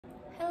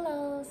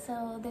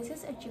So this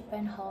is a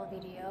Japan haul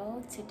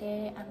video.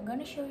 Today I'm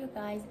gonna show you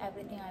guys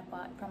everything I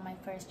bought from my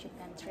first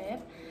Japan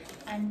trip,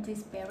 and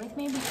please bear with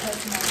me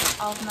because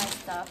most of my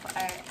stuff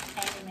are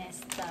anime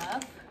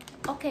stuff.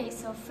 Okay,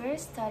 so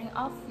first starting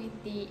off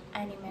with the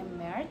anime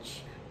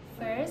merch.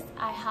 First,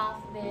 I have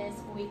this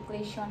weekly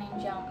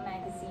Shonen Jump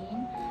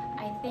magazine.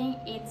 I think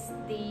it's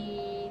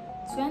the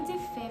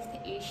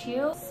 25th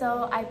issue.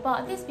 So I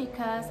bought this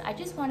because I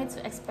just wanted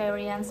to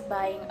experience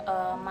buying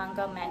a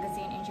manga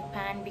magazine in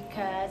Japan,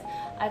 because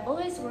I've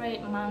always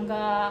read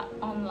manga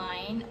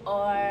online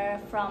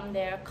or from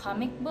their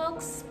comic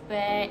books,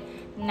 but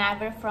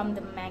never from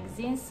the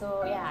magazine.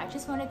 So yeah, I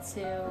just wanted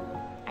to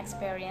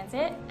experience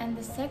it. And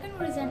the second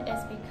reason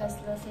is because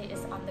Luffy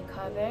is on the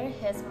cover.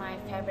 He's my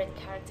favorite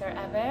character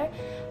ever,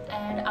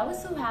 and I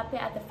was so happy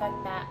at the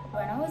fact that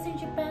when I was in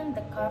Japan,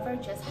 the cover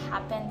just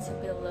happened to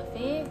be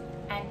Luffy.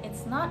 And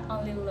it's not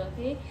only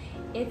Luffy,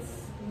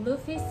 it's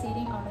Luffy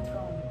sitting on a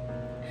throne.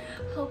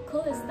 How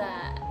cool is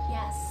that?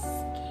 Yes.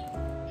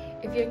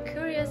 If you're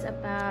curious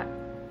about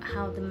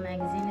how the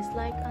magazine is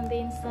like on the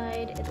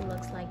inside, it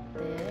looks like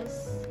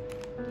this.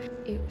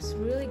 It's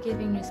really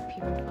giving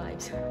newspaper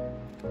vibes.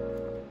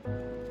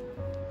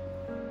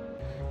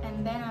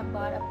 And then I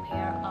bought a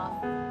pair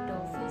of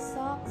Dolphin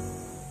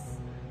socks.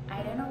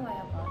 I don't know why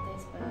I bought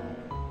this, but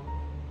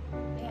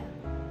yeah.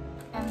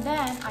 And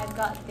then I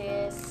got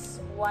this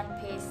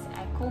one-piece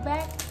echo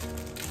bag.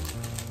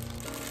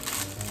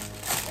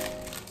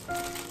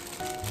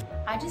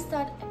 I just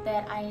thought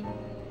that I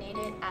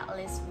needed at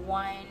least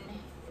one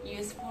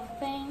useful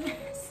thing,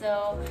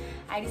 so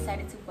I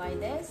decided to buy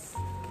this.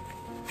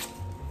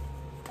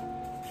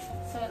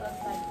 So it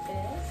looks like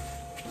this.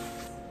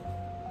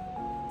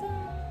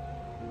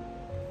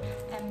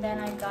 And then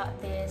I got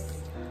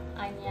this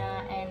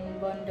Anya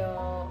and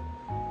Bondo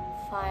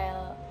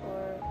file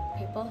or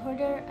paper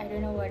holder. I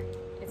don't know what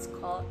it's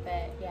called,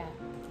 but yeah.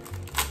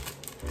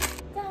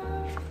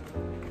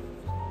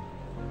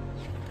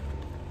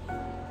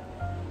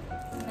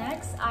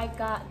 Next, I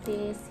got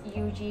this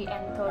Yuji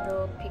and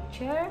Todo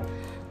picture.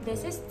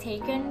 This is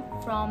taken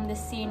from the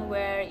scene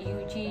where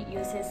Yuji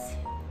uses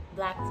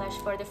Black Flash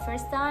for the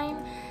first time,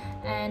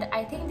 and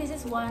I think this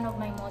is one of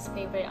my most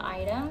favorite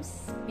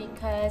items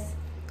because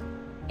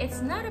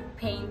it's not a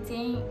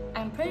painting.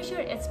 I'm pretty sure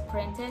it's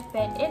printed,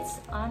 but it's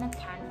on a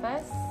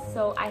canvas,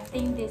 so I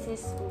think this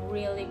is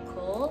really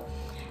cool.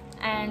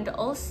 And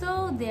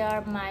also they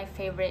are my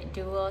favorite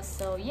duo,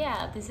 so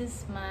yeah, this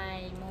is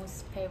my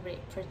most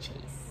favorite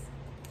purchase.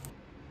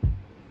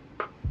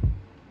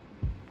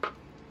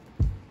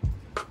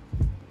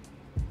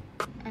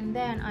 And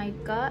then I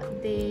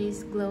got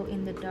these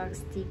glow-in-the-dark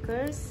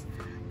stickers.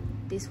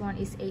 This one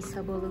is a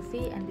Sabo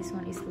Luffy and this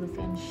one is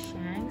Luffy and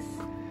Shanks.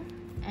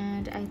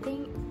 And I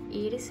think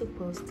it is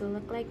supposed to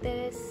look like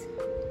this.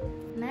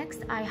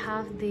 Next, I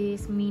have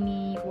this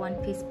mini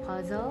one-piece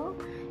puzzle.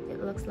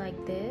 It looks like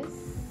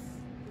this.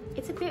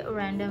 It's a bit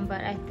random,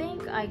 but I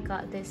think I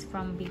got this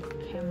from Big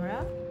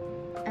Camera.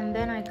 And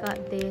then I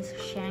got this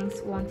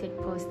Shanks Wanted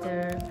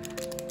poster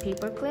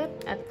paperclip.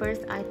 At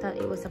first I thought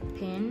it was a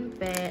pin,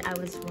 but I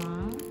was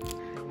wrong.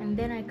 And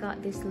then I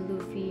got this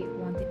Luffy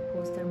Wanted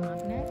poster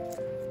magnet.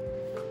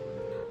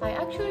 I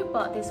actually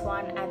bought this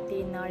one at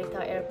the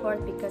Narita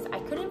airport because I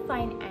couldn't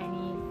find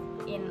any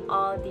in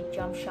all the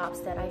jump shops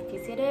that I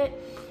visited.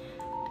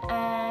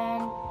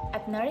 And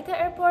at Narita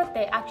airport,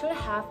 they actually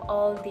have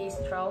all these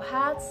straw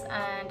hats,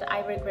 and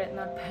I regret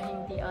not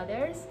buying the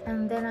others.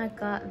 And then I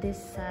got this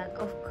set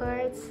of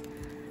cards.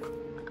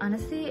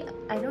 Honestly,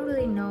 I don't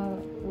really know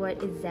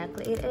what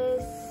exactly it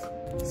is,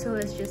 so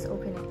let's just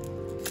open it.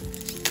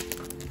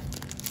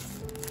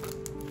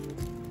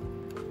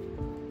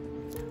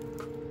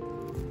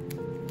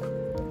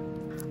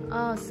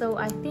 Oh, so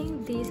I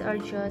think these are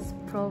just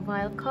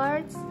profile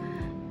cards.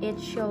 It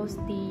shows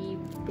the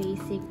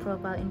basic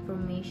profile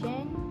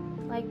information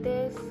like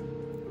this.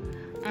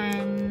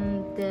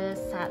 And the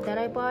set that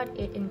I bought,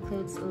 it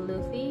includes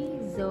Luffy,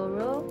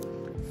 Zoro,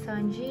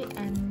 Sanji,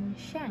 and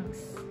Shanks.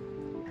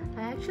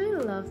 I actually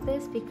love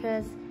this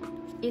because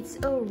it's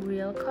a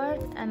real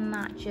card and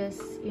not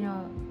just, you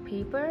know,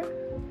 paper.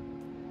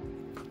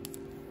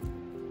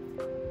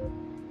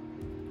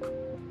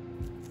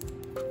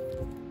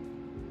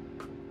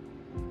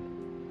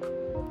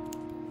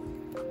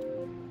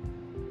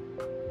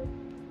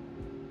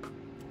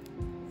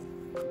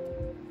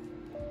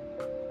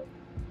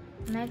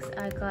 Next,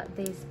 I got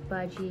this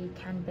Baji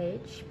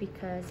Kanbage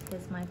because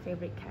he's my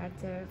favorite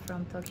character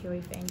from Tokyo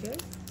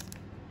Revengers.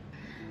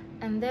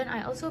 And then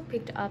I also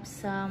picked up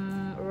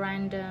some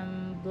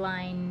random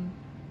blind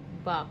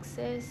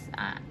boxes,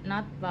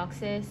 not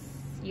boxes,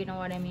 you know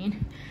what I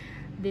mean,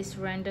 this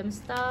random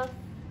stuff.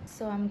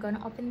 So I'm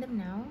gonna open them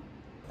now.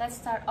 Let's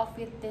start off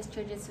with this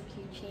Jujutsu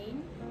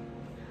keychain.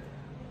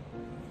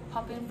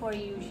 Popping for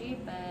Yuji,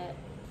 but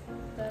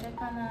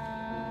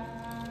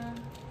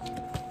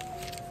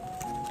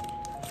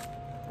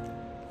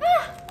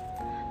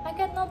I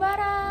got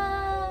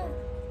Nobara!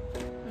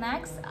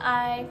 Next,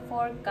 I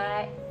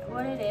forgot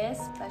what it is.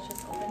 Let's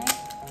just open it.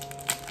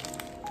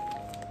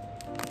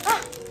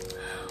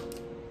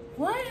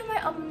 Why am I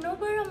a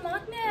Nobara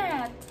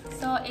magnet?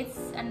 So it's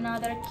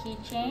another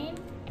keychain.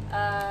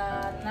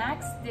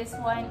 Next, this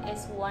one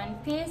is one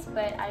piece,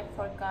 but I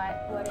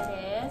forgot what it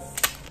is.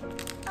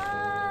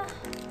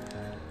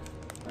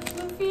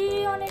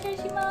 Luffy,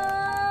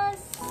 onegaishimasu.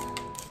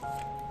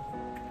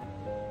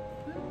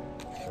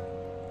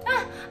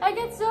 I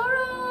get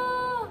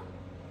Zoro!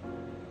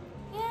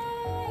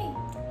 Yay!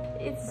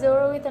 It's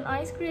Zoro with an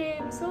ice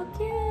cream, so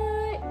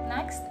cute!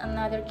 Next,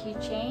 another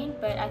keychain,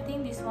 but I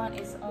think this one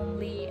is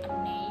only a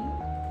name.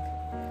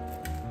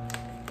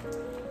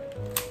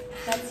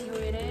 Let's see who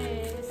it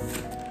is.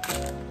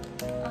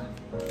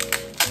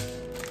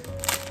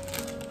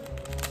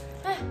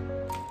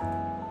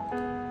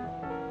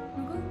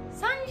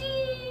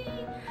 Sanji!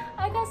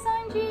 I got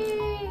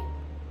Sanji!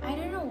 I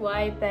don't know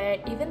why,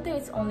 but even though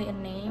it's only a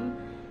name,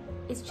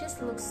 it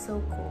just looks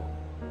so cool.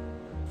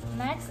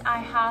 Next, I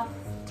have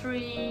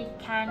 3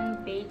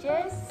 can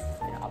pages.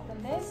 I'm gonna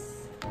open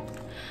this.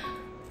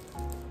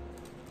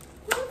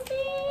 Luffy!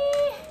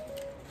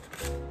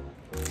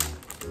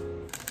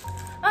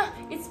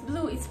 It's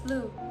blue, it's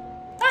blue.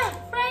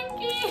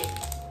 Frankie!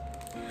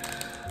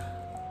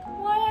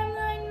 Why am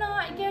I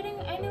not getting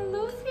any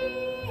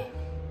Luffy?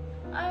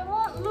 I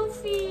want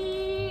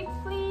Luffy.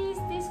 Please,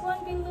 this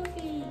one be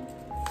Luffy.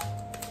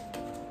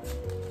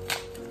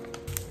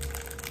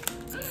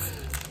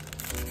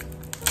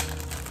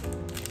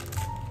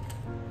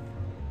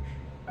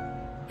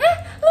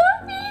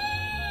 Luffy!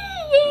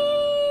 Yay!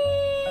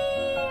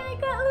 I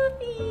got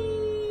Luffy.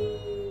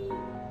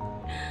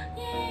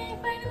 Yay,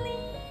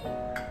 finally.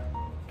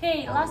 Okay,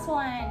 last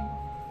one.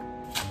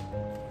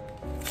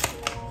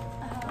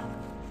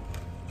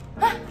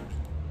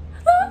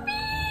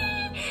 Luffy!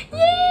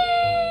 Yay!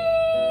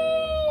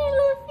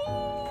 Luffy!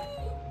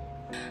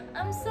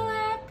 I'm so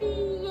happy!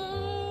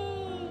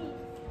 Yay!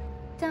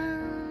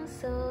 Done!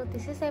 So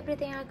this is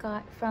everything I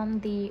got from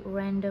the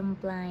random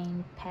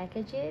blind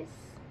packages.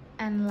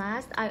 And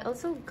last, I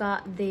also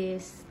got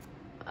this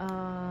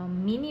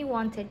mini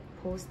wanted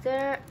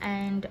poster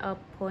and a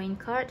point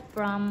card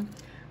from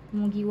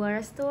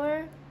Mugiwara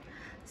store.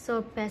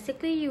 So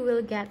basically you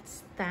will get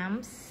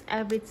stamps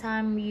every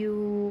time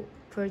you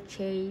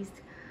purchase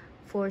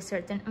for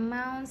certain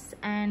amounts,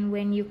 and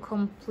when you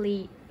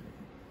complete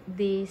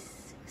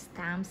these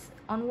stamps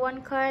on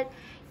one card,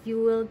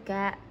 you will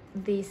get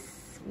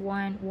this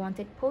one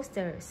wanted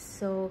poster.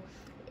 So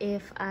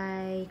if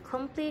I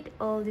complete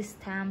all the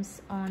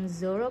stamps on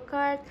Zoro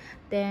card,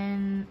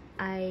 then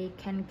I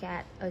can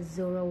get a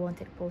Zoro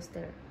wanted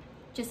poster.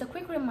 Just a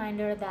quick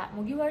reminder that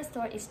Mugiwara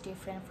store is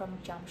different from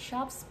jump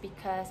shops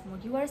because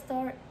Mugiwara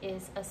store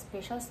is a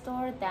special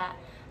store that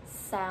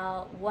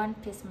sell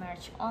one-piece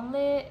merch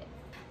only.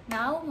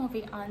 Now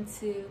moving on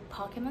to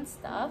Pokemon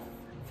stuff.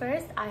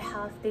 First, I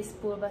have this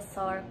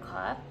Bulbasaur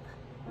cup.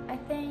 I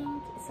think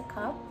it's a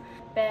cup,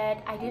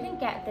 but I didn't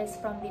get this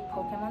from the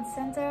Pokemon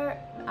Center.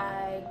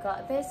 I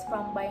got this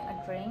from buying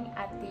a drink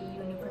at the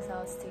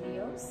Universal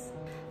Studios.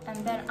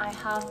 And then I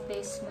have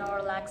this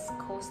Snorlax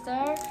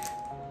coaster.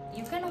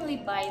 You can only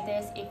buy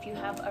this if you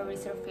have a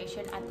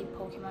reservation at the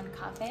Pokemon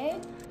Cafe.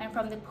 And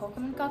from the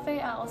Pokemon Cafe,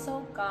 I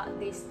also got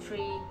these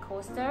 3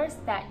 coasters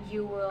that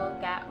you will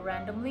get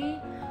randomly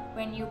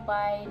when you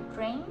buy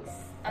drinks.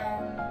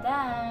 And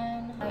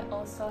then I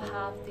also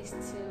have these 2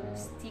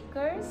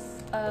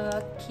 stickers,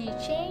 a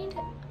keychain,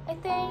 I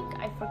think,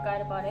 I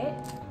forgot about it.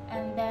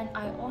 And then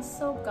I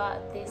also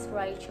got this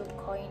Raichu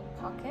coin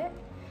pocket.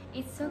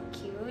 It's so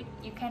cute,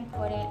 you can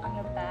put it on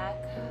your back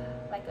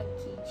like a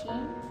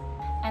keychain.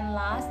 And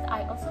last,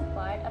 I also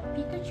bought a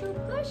Pikachu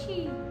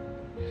plushie.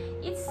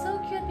 It's so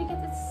cute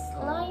because it's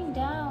lying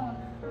down.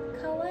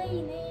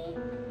 Kawaii ne.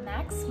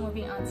 Next,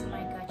 moving on to my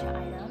gacha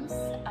items.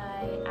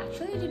 I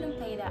actually didn't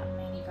play that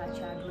many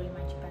gacha during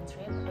my Japan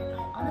trip, and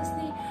I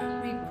honestly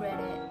regret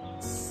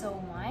it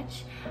so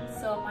much.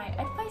 So my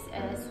advice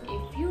is,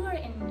 if you are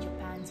in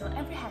Japan, don't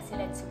ever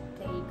hesitate to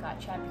play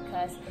gacha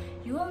because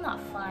you will not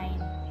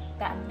find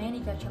that many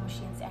gacha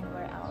machines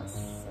anywhere else.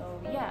 So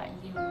yeah,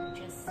 you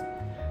just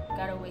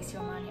gotta waste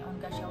your money on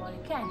gacha while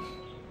you can.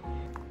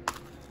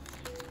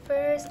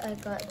 First, I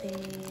got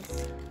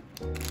this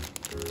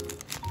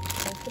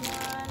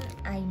Pokemon.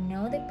 I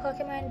know the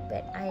Pokemon,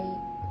 but I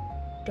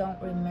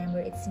don't remember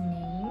its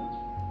name.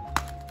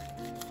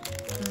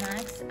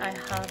 Next, I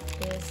have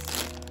this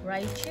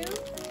Raichu.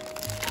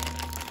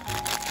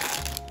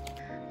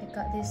 I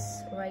got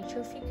this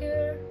Raichu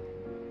figure.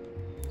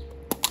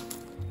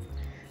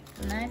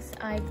 Next,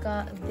 I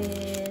got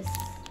this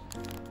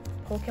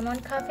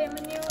Pokemon Cafe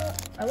menu.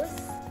 I was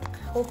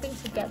hoping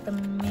to get the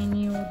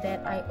menu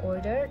that I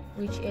ordered,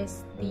 which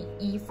is the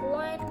Eve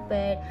one,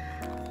 but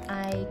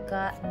I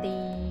got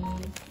the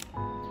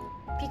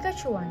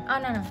Pikachu one. Oh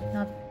no,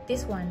 not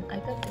this one. I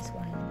got this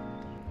one.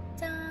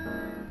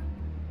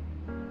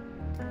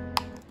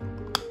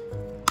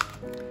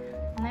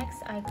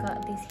 Next, I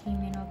got this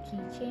Himeno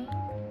keychain.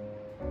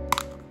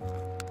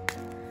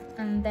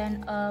 And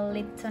then a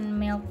Lipton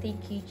milk tea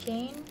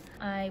keychain.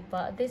 I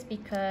bought this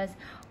because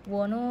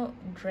Wono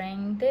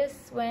drank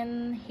this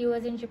when he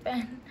was in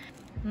Japan.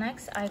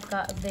 Next, I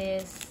got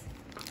this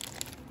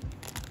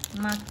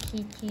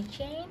Maki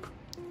keychain,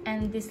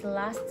 and this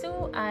last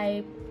two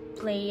I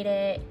played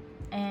it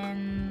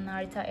in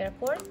Narita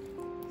airport,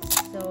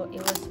 so it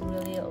was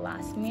really a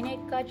last minute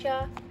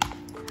gacha.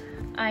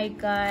 I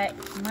got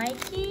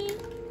Mikey,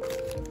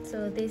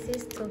 so this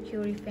is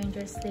Tokyo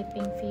Revenger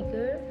sleeping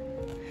figure.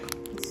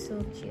 It's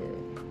so cute.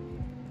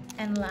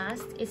 And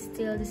last is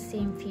still the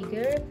same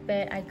figure,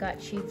 but I got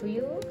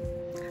Shibuya.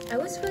 I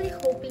was really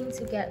hoping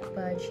to get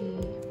Baji,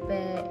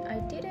 but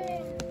I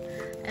didn't,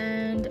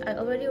 and I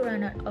already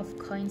ran out of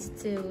coins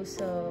too.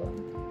 So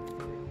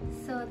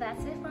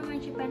that's it for my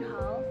Japan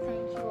haul.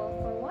 Thank you all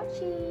for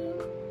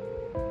watching.